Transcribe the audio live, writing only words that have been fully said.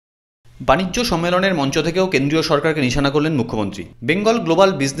বাণিজ্য সম্মেলনের মঞ্চ থেকেও কেন্দ্রীয় সরকারকে নিশানা করলেন মুখ্যমন্ত্রী। বেঙ্গল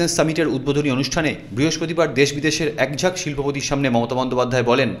গ্লোবাল বিজনেস সামিটের উদ্বোধনী অনুষ্ঠানে বৃহস্পতিবার দেশ বিদেশের একঝাঁক শিল্পপতির সামনে মমতা বন্দ্যোপাধ্যায়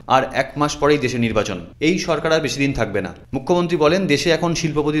বলেন, আর এক মাস পরেই দেশে নির্বাচন, এই সরকার আর বেশি দিন থাকবে না। মুখ্যমন্ত্রী বলেন, দেশে এখন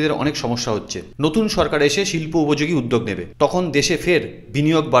শিল্পপতিদের অনেক সমস্যা হচ্ছে, নতুন সরকার এসে শিল্প উপযোগী উদ্যোগ নেবে, তখন দেশে ফের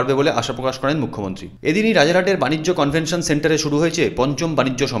বিনিয়োগ বাড়বে বলে আশা প্রকাশ করেন মুখ্যমন্ত্রী। এদিনই রাজারহাটের বাণিজ্য কনভেনশন সেন্টারে শুরু হয়েছে পঞ্চম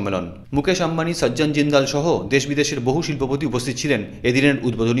বাণিজ্য সম্মেলন। মুকেশ আম্বানি, সজ্জন জিন্দাল সহ দেশ বিদেশের বহু শিল্পপতি উপস্থিত ছিলেন এদিনের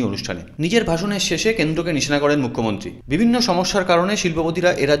উদ্বোধনী অনুষ্ঠানে। নিজের ভাষণের শেষে কেন্দ্রকে নিশানা করেন মুখ্যমন্ত্রী। বিভিন্ন সমস্যার কারণে শিল্পপতিরা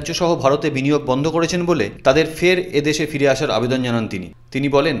এ রাজ্য সহ ভারতে বিনিয়োগ বন্ধ করেছেন বলে তাদের ফের এদেশে ফিরে আসার আবেদন জানান তিনি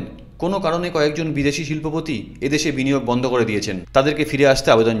বলেন, কোনো কারণে কয়েকজন বিদেশি শিল্পপতি এদেশে বিনিয়োগ বন্ধ করে দিয়েছেন, তাদেরকে ফিরে আসতে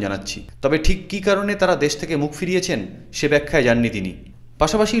আবেদন জানাচ্ছি। তবে ঠিক কী কারণে তারা দেশ থেকে মুখ ফিরিয়েছেন সে ব্যাখ্যায় যাননি তিনি।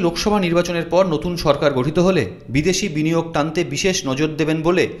 পাশাপাশি লোকসভা নির্বাচনের পর নতুন সরকার গঠিত হলে বিদেশি বিনিয়োগ টানতে বিশেষ নজর দেবেন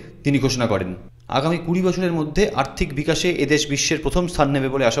বলে তিনি ঘোষণা করেন। আগামী 20 বছরের মধ্যে আর্থিক বিকাশে এদেশ বিশ্বের প্রথম স্থান নেবে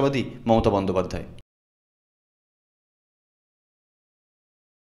বলে আশাবাদী মমতা বন্দ্যোপাধ্যায়।